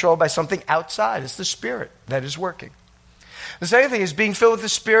being controlled by something outside, it's the Spirit that is working. The second thing is being filled with the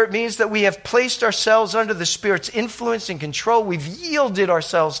Spirit means that we have placed ourselves under the Spirit's influence and control. We've yielded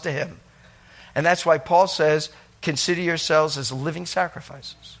ourselves to him. And that's why Paul says, consider yourselves as living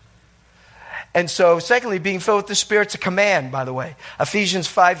sacrifices. And so, secondly, being filled with the Spirit's a command, by the way. Ephesians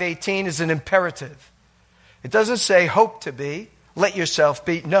 5:18 is an imperative. It doesn't say hope to be let yourself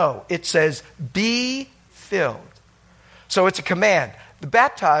be. No, it says be filled. So it's a command. The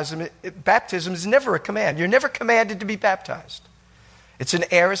baptism is never a command. You're never commanded to be baptized. It's an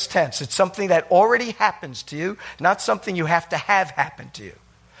aorist tense. It's something that already happens to you, not something you have to have happen to you.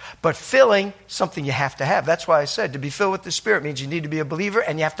 But filling, something you have to have. That's why I said to be filled with the Spirit means you need to be a believer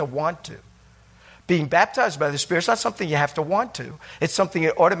and you have to want to. Being baptized by the Spirit is not something you have to want to. It's something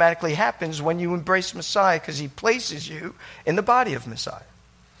that automatically happens when you embrace Messiah because he places you in the body of Messiah.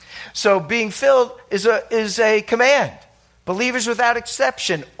 So being filled is a command. Believers without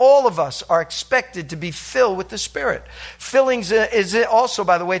exception, all of us are expected to be filled with the Spirit. Filling is also,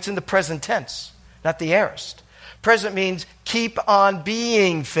 by the way, it's in the present tense, not the aorist. Present means keep on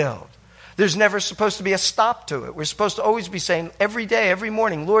being filled. There's never supposed to be a stop to it. We're supposed to always be saying every day, every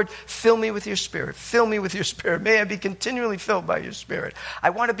morning, Lord, fill me with your Spirit. Fill me with your Spirit. May I be continually filled by your Spirit. I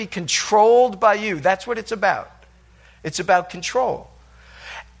want to be controlled by you. That's what it's about. It's about control.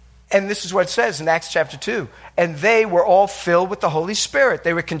 And this is what it says in Acts chapter 2. And they were all filled with the Holy Spirit.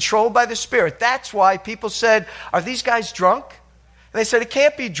 They were controlled by the Spirit. That's why people said, are these guys drunk? And they said, it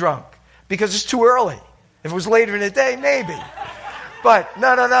can't be drunk because it's too early. If it was later in the day, maybe. But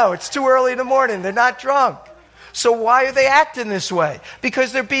no, it's too early in the morning. They're not drunk. So why are they acting this way?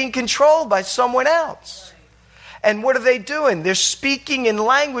 Because they're being controlled by someone else. And what are they doing? They're speaking in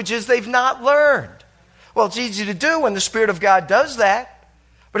languages they've not learned. Well, it's easy to do when the Spirit of God does that.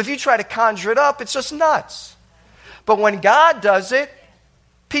 But if you try to conjure it up, it's just nuts. But when God does it,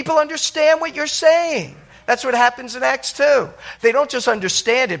 people understand what you're saying. That's what happens in Acts 2. They don't just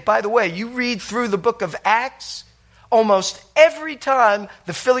understand it. By the way, you read through the book of Acts, almost every time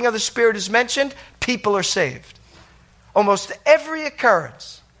the filling of the Spirit is mentioned, people are saved. Almost every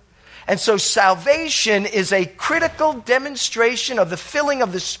occurrence. And so salvation is a critical demonstration of the filling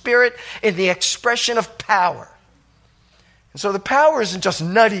of the Spirit in the expression of power. And so the power isn't just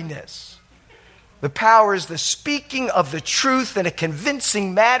nuttiness. The power is the speaking of the truth in a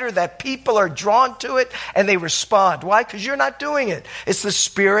convincing manner that people are drawn to it and they respond. Why? Because you're not doing it. It's the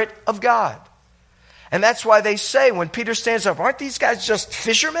Spirit of God. And that's why they say when Peter stands up, aren't these guys just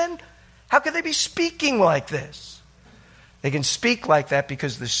fishermen? How could they be speaking like this? They can speak like that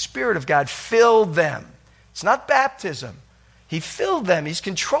because the Spirit of God filled them. It's not baptism. He filled them. He's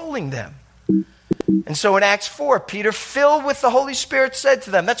controlling them. And so in Acts 4, Peter, filled with the Holy Spirit, said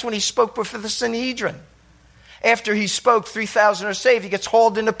to them, that's when he spoke before the Sanhedrin. After he spoke, 3,000 are saved. He gets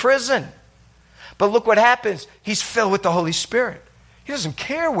hauled into prison. But look what happens. He's filled with the Holy Spirit. He doesn't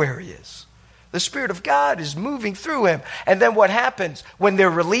care where he is. The Spirit of God is moving through him. And then what happens? When they're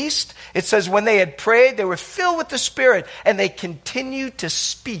released, it says when they had prayed, they were filled with the Spirit, and they continued to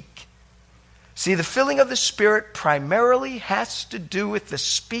speak. See, the filling of the Spirit primarily has to do with the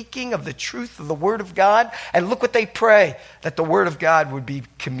speaking of the truth of the Word of God. And look what they pray, that the Word of God would be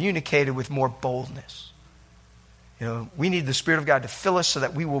communicated with more boldness. You know, we need the Spirit of God to fill us so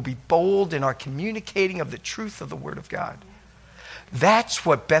that we will be bold in our communicating of the truth of the Word of God. That's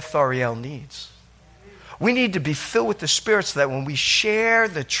what Beth Ariel needs. We need to be filled with the Spirit so that when we share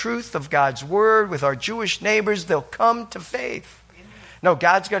the truth of God's Word with our Jewish neighbors, they'll come to faith. No,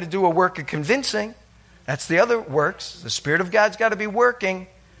 God's got to do a work of convincing. That's the other works. The Spirit of God's got to be working.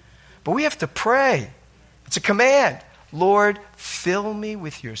 But we have to pray. It's a command. Lord, fill me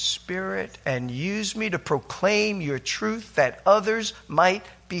with your Spirit and use me to proclaim your truth that others might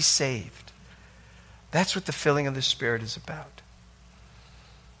be saved. That's what the filling of the Spirit is about.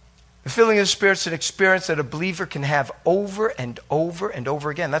 The filling of the Spirit is an experience that a believer can have over and over and over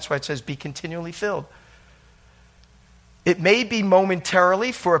again. That's why it says be continually filled. It may be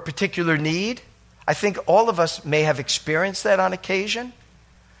momentarily for a particular need. I think all of us may have experienced that on occasion.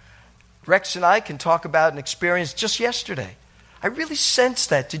 Rex and I can talk about an experience just yesterday. I really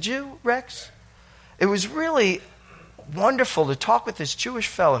sensed that. Did you, Rex? It was really wonderful to talk with this Jewish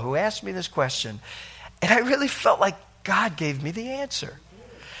fellow who asked me this question. And I really felt like God gave me the answer.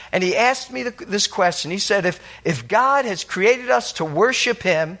 And he asked me this question. He said, if God has created us to worship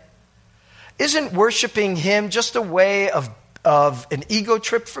him, isn't worshiping him just a way of an ego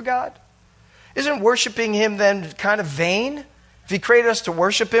trip for God? Isn't worshiping him then kind of vain? If he created us to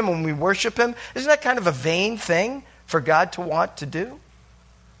worship him when we worship him, isn't that kind of a vain thing for God to want to do?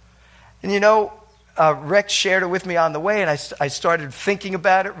 And you know, Rex shared it with me on the way, and I started thinking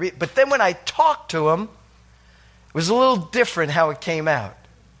about it. But then when I talked to him, it was a little different how it came out.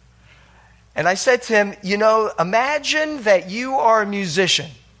 And I said to him, you know, imagine that you are a musician.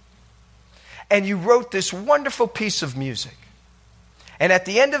 And you wrote this wonderful piece of music. And at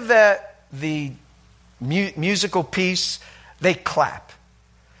the end of the musical piece, they clap.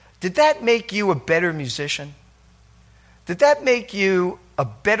 Did that make you a better musician? Did that make you a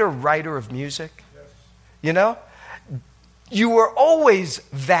better writer of music? Yes. You know? You were always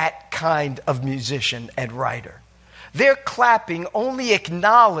that kind of musician and writer. Their clapping only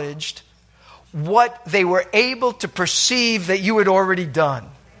acknowledged what they were able to perceive that you had already done.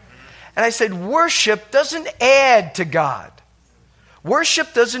 And I said, worship doesn't add to God.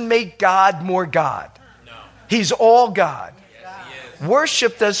 Worship doesn't make God more God. No. He's all God. Yes, he is.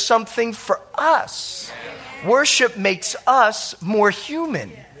 Worship does something for us. Yes. Worship makes us more human.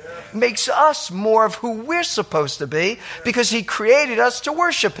 Yes. Makes us more of who we're supposed to be because he created us to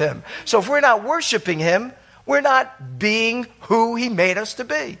worship him. So if we're not worshiping him, we're not being who he made us to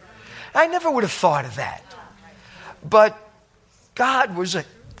be. I never would have thought of that. But God was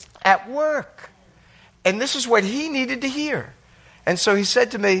at work. And this is what he needed to hear. And so he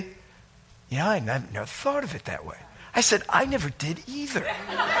said to me, yeah, I never thought of it that way. I said, I never did either.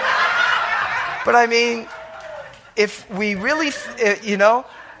 But I mean, if we really,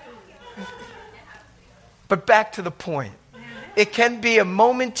 but back to the point. It can be a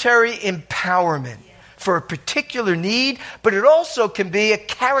momentary empowerment for a particular need, but it also can be a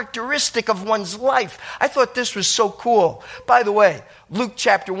characteristic of one's life. I thought this was so cool. By the way, Luke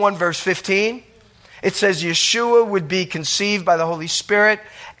chapter 1, verse 15, it says Yeshua would be conceived by the Holy Spirit,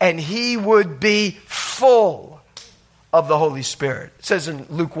 and he would be full of the Holy Spirit. It says in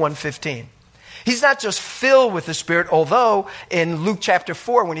Luke 1:15. He's not just filled with the Spirit, although in Luke chapter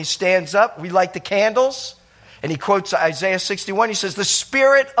 4, when he stands up, we light the candles, and he quotes Isaiah 61. He says, the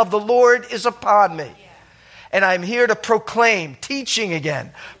Spirit of the Lord is upon me. And I'm here to proclaim, teaching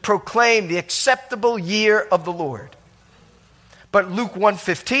again, proclaim the acceptable year of the Lord. But Luke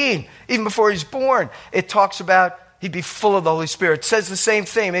 1:15, even before he's born, it talks about he'd be full of the Holy Spirit. It says the same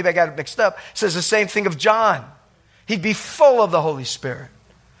thing. Maybe I got it mixed up. It says the same thing of John. He'd be full of the Holy Spirit.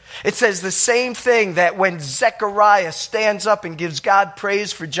 It says the same thing that when Zechariah stands up and gives God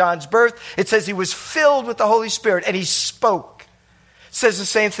praise for John's birth, it says he was filled with the Holy Spirit and he spoke. It says the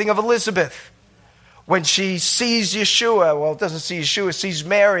same thing of Elizabeth. When she sees Yeshua, well, it doesn't see Yeshua, sees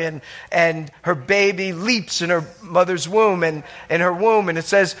Mary, and her baby leaps in her mother's womb and in her womb. And it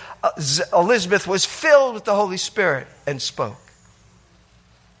says Elizabeth was filled with the Holy Spirit and spoke.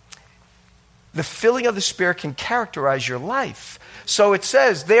 The filling of the Spirit can characterize your life. So it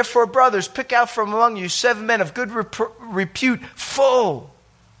says, therefore, brothers, pick out from among you 7 men of good repute, full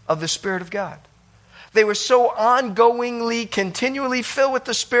of the Spirit of God. They were so ongoingly, continually filled with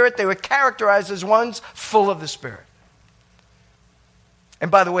the Spirit, they were characterized as ones full of the Spirit.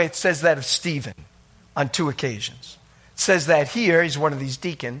 And by the way, it says that of Stephen on 2 occasions. It says that here, he's one of these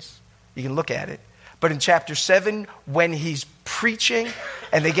deacons. You can look at it. But in chapter 7, when he's preaching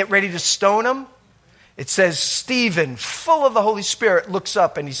and they get ready to stone him, it says Stephen, full of the Holy Spirit, looks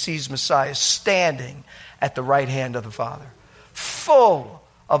up and he sees Messiah standing at the right hand of the Father. Full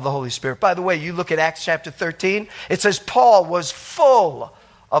of the Holy Spirit. By the way, you look at Acts chapter 13, it says Paul was full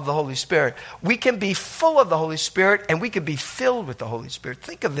of the Holy Spirit. We can be full of the Holy Spirit and we can be filled with the Holy Spirit.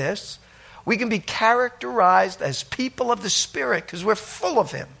 Think of this. We can be characterized as people of the Spirit because we're full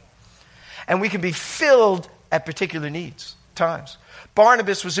of him. And we can be filled at particular times.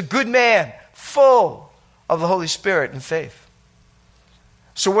 Barnabas was a good man, full of the Holy Spirit and faith.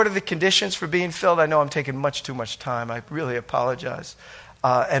 So what are the conditions for being filled? I know I'm taking much too much time. I really apologize.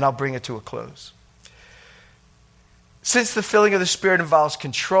 And I'll bring it to a close. Since the filling of the Spirit involves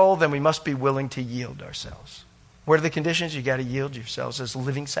control, then we must be willing to yield ourselves. What are the conditions? You got to yield yourselves as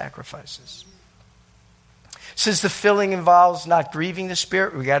living sacrifices. Since the filling involves not grieving the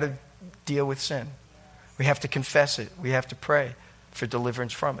Spirit, we got to deal with sin. We have to confess it. We have to pray for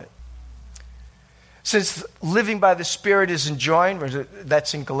deliverance from it. Since living by the Spirit is enjoined,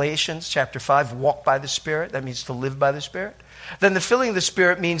 that's in Galatians chapter 5, walk by the Spirit. That means to live by the Spirit. Then the filling of the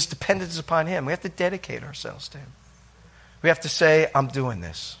Spirit means dependence upon him. We have to dedicate ourselves to him. We have to say, I'm doing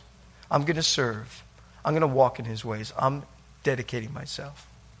this. I'm going to serve. I'm going to walk in his ways. I'm dedicating myself.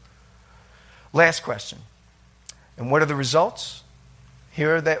 Last question. And what are the results?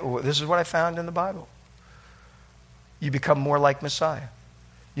 This is what I found in the Bible. You become more like Messiah.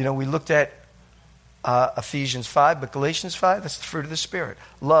 You know, we looked at Ephesians 5, but Galatians 5, that's the fruit of the Spirit.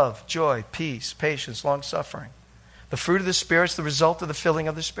 Love, joy, peace, patience, long-suffering. The fruit of the Spirit is the result of the filling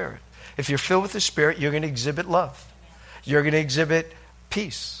of the Spirit. If you're filled with the Spirit, you're going to exhibit love. You're going to exhibit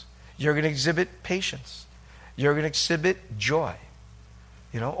peace. You're going to exhibit patience. You're going to exhibit joy.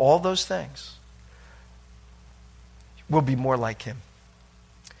 You know, all those things. We'll be more like him.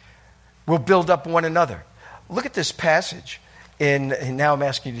 We'll build up one another. Look at this passage. And now I'm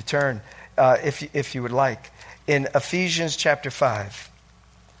asking you to turn, if you would like, in Ephesians chapter 5.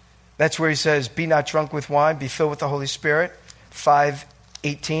 That's where he says, be not drunk with wine, be filled with the Holy Spirit.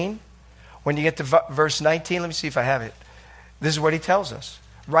 5:18. When you get to verse 19, let me see if I have it. This is what he tells us.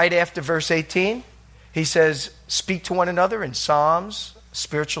 Right after verse 18, he says, speak to one another in psalms,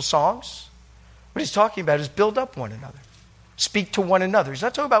 spiritual songs. What he's talking about is build up one another. Speak to one another. He's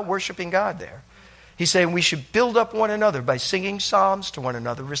not talking about worshiping God there. He's saying we should build up one another by singing psalms to one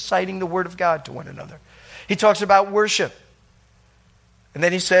another, reciting the word of God to one another. He talks about worship. And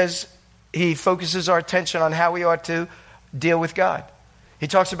then he says, he focuses our attention on how we ought to deal with God. He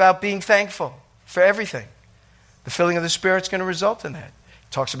talks about being thankful for everything. The filling of the Spirit is going to result in that.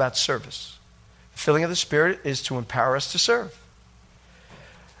 He talks about service. The filling of the Spirit is to empower us to serve.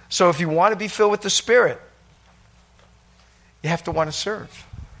 So if you want to be filled with the Spirit, you have to want to serve.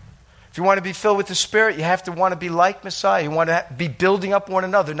 If you want to be filled with the Spirit, you have to want to be like Messiah. You want to be building up one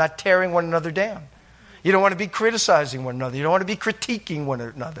another, not tearing one another down. You don't want to be criticizing one another. You don't want to be critiquing one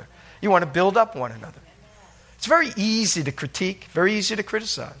another. You want to build up one another. It's very easy to critique, very easy to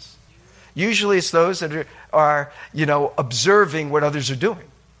criticize. Usually it's those that are observing what others are doing.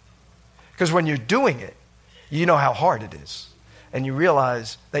 Because when you're doing it, you know how hard it is. And you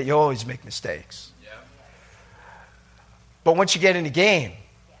realize that you always make mistakes. Yeah. But once you get in the game,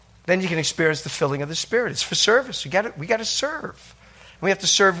 then you can experience the filling of the Spirit. It's for service. We got to serve. We have to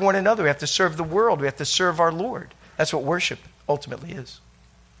serve one another. We have to serve the world. We have to serve our Lord. That's what worship ultimately is.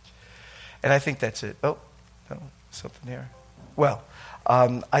 And I think that's it. Oh, no, something here. Well,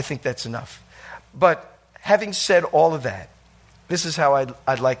 I think that's enough. But having said all of that, this is how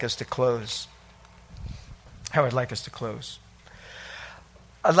I'd like us to close. How I'd like us to close.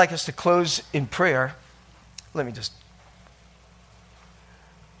 I'd like us to close in prayer. Let me just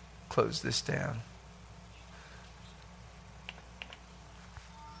close this down.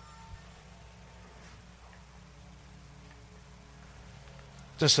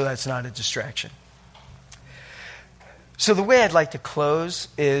 Just so that's not a distraction. So the way I'd like to close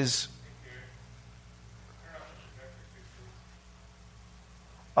is...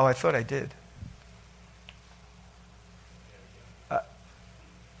 Oh, I thought I did.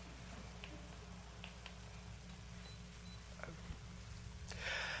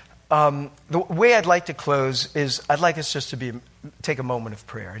 The way I'd like to close is I'd like us just to take a moment of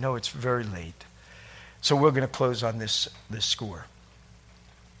prayer. I know it's very late. So we're going to close on this score.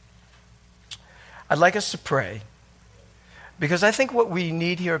 I'd like us to pray because I think what we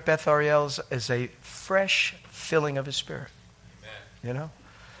need here at Beth Ariel is a fresh filling of His Spirit. Amen.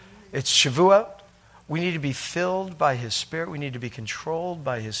 It's Shavuot. We need to be filled by His Spirit. We need to be controlled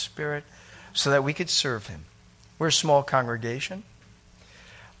by His Spirit so that we could serve Him. We're a small congregation.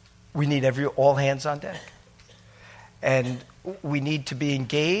 We need all hands on deck. And we need to be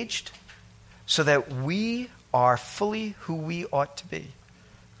engaged so that we are fully who we ought to be.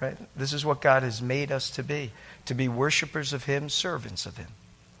 Right? This is what God has made us to be worshipers of Him, servants of Him.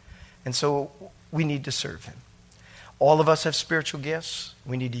 And so we need to serve Him. All of us have spiritual gifts.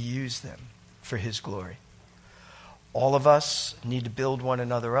 We need to use them for His glory. All of us need to build one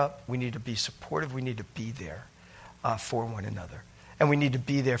another up. We need to be supportive. We need to be there for one another. And we need to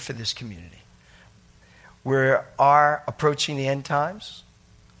be there for this community. We are approaching the end times.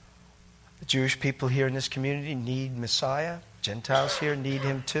 The Jewish people here in this community need Messiah. Gentiles here need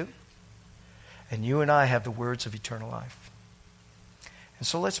Him too. And you and I have the words of eternal life. And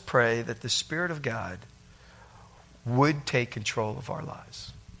so let's pray that the Spirit of God would take control of our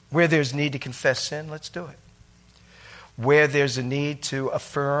lives. Where there's need to confess sin, let's do it. Where there's a need to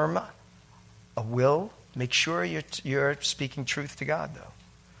affirm a will, make sure you're speaking truth to God, though.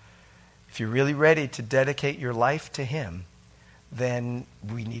 If you're really ready to dedicate your life to Him, then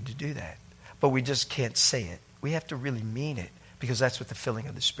we need to do that. But we just can't say it. We have to really mean it because that's what the filling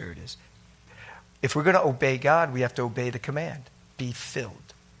of the Spirit is. If we're going to obey God, we have to obey the command. Be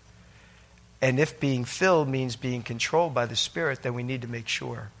filled. And if being filled means being controlled by the Spirit, then we need to make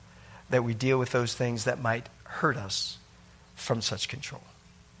sure that we deal with those things that might hurt us from such control.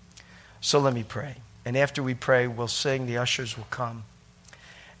 So let me pray. And after we pray, we'll sing, the ushers will come,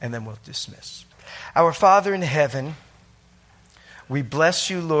 and then we'll dismiss. Our Father in heaven, we bless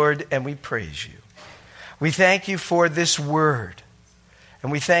you, Lord, and we praise you. We thank you for this word.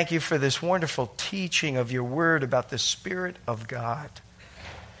 And we thank you for this wonderful teaching of your word about the Spirit of God.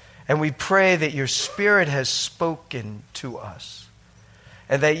 And we pray that your Spirit has spoken to us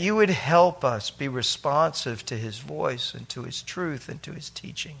and that you would help us be responsive to His voice and to His truth and to His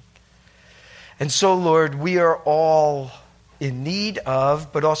teaching. And so, Lord, we are all in need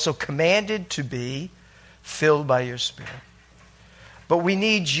of, but also commanded to be, filled by your Spirit. But we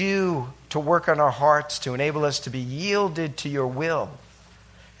need you to work on our hearts to enable us to be yielded to your will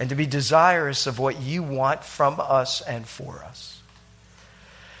and to be desirous of what you want from us and for us.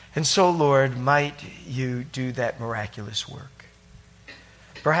 And so, Lord, might you do that miraculous work.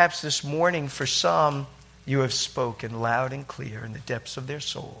 Perhaps this morning for some, you have spoken loud and clear in the depths of their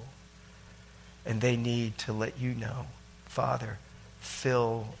soul, and they need to let you know, Father,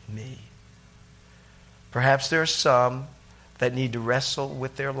 fill me. Perhaps there are some that need to wrestle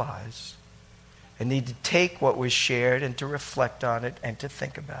with their lives and need to take what was shared and to reflect on it and to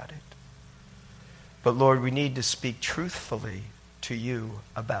think about it. But Lord, we need to speak truthfully to you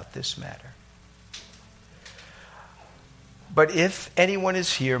about this matter. But if anyone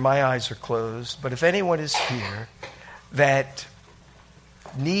is here, my eyes are closed, but if anyone is here that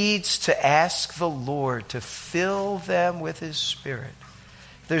needs to ask the Lord to fill them with His Spirit,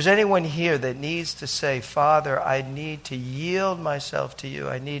 if there's anyone here that needs to say, Father, I need to yield myself to you.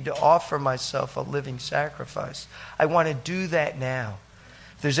 I need to offer myself a living sacrifice. I want to do that now.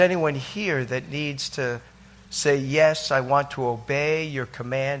 If there's anyone here that needs to say, yes, I want to obey your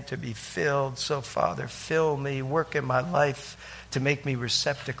command to be filled. So, Father, fill me, work in my life to make me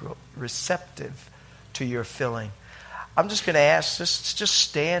receptive to your filling. I'm just going to ask, just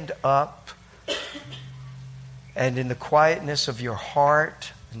stand up and in the quietness of your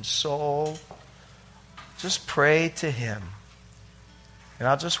heart and soul, just pray to Him. And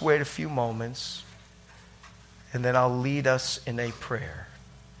I'll just wait a few moments, and then I'll lead us in a prayer.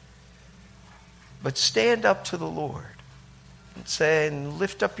 But stand up to the Lord and say, and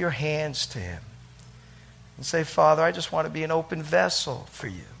lift up your hands to Him and say, Father, I just want to be an open vessel for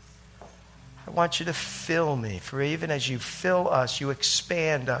you. I want you to fill me, for even as you fill us, you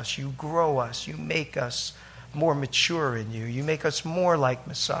expand us, you grow us, you make us more mature in you. You make us more like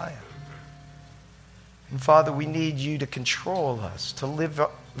Messiah. And Father, we need you to control us, to live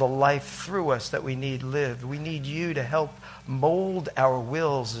the life through us that we need lived. We need you to help mold our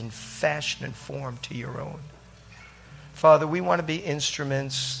wills and fashion and form to your own. Father, we want to be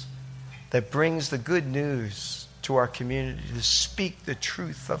instruments that brings the good news to our community, to speak the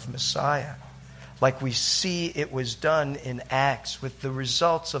truth of Messiah, like we see it was done in Acts with the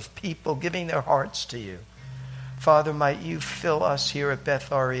results of people giving their hearts to you. Father, might you fill us here at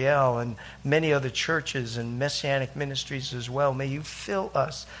Beth Ariel and many other churches and messianic ministries as well. May you fill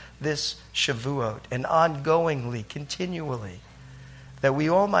us this Shavuot and ongoingly, continually, that we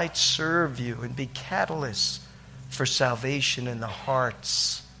all might serve you and be catalysts for salvation in the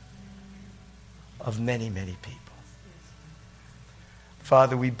hearts of many, many people.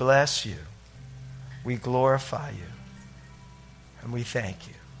 Father, we bless you, we glorify you, and we thank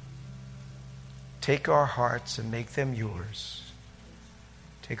you. Take our hearts and make them yours.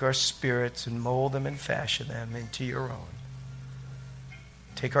 Take our spirits and mold them and fashion them into your own.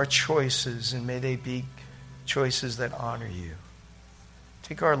 Take our choices and may they be choices that honor you.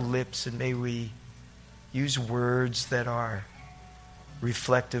 Take our lips and may we use words that are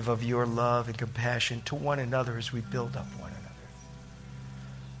reflective of your love and compassion to one another as we build up one another.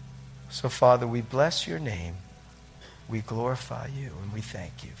 So, Father, we bless your name, we glorify you, and we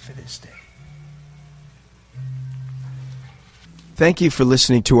thank you for this day. Thank you for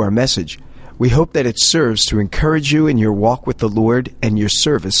listening to our message. We hope that it serves to encourage you in your walk with the Lord and your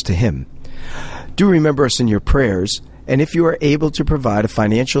service to Him. Do remember us in your prayers, and if you are able to provide a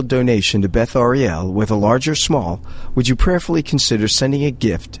financial donation to Beth Ariel, whether large or small, would you prayerfully consider sending a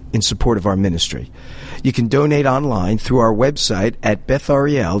gift in support of our ministry? You can donate online through our website at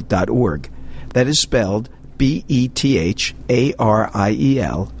bethariel.org. That is spelled BETHARIEL.org.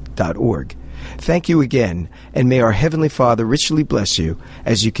 Thank you again, and may our Heavenly Father richly bless you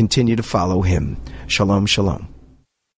as you continue to follow Him. Shalom, shalom.